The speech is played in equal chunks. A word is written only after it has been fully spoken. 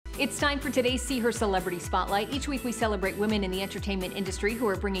It's time for today's See Her Celebrity Spotlight. Each week we celebrate women in the entertainment industry who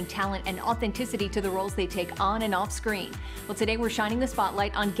are bringing talent and authenticity to the roles they take on and off screen. Well, today we're shining the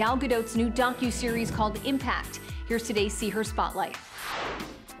spotlight on Gal Gadot's new docu-series called Impact. Here's today's See Her Spotlight.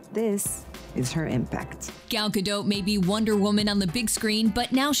 This is her impact. Gal Gadot may be Wonder Woman on the big screen,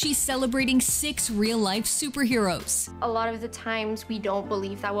 but now she's celebrating 6 real-life superheroes. A lot of the times we don't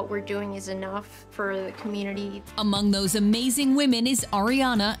believe that what we're doing is enough for the community. Among those amazing women is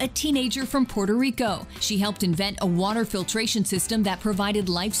Arianna, a teenager from Puerto Rico. She helped invent a water filtration system that provided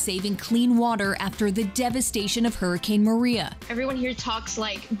life-saving clean water after the devastation of Hurricane Maria. Everyone here talks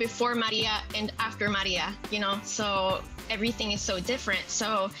like before Maria and after Maria, so everything is so different.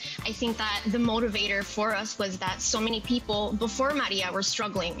 So I think that the motivator for us was that so many people before Maria were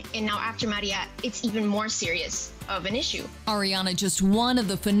struggling, and now after Maria, it's even more serious of an issue. Arianna, just one of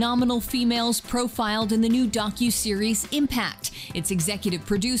the phenomenal females profiled in the new docu-series Impact. It's executive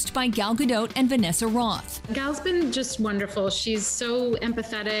produced by Gal Gadot and Vanessa Roth. Gal's been just wonderful. She's so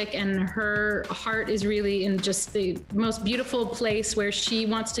empathetic, and her heart is really in just the most beautiful place where she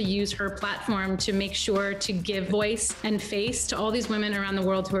wants to use her platform to make sure to give voice and face to all these women around the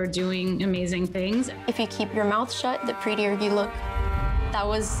world who are doing amazing things. If you keep your mouth shut, the prettier you look. That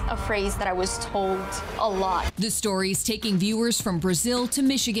was a phrase that I was told a lot. The story's taking viewers from Brazil to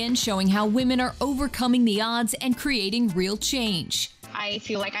Michigan, showing how women are overcoming the odds and creating real change. I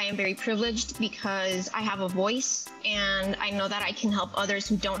feel like I am very privileged because I have a voice, and I know that I can help others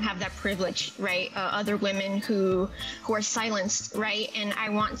who don't have that privilege, right? Other women who are silenced, right? And I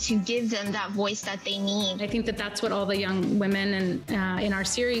want to give them that voice that they need. I think that that's what all the young women in our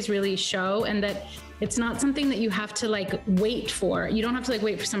series really show, and that it's not something that you have to wait for. You don't have to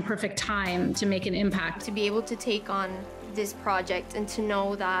wait for some perfect time to make an impact. To be able to take on this project and to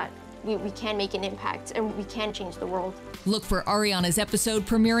know that we can make an impact and we can change the world. Look for Arianna's episode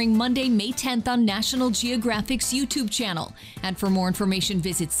premiering Monday, May 10th on National Geographic's YouTube channel. And for more information,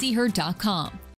 visit seeher.com.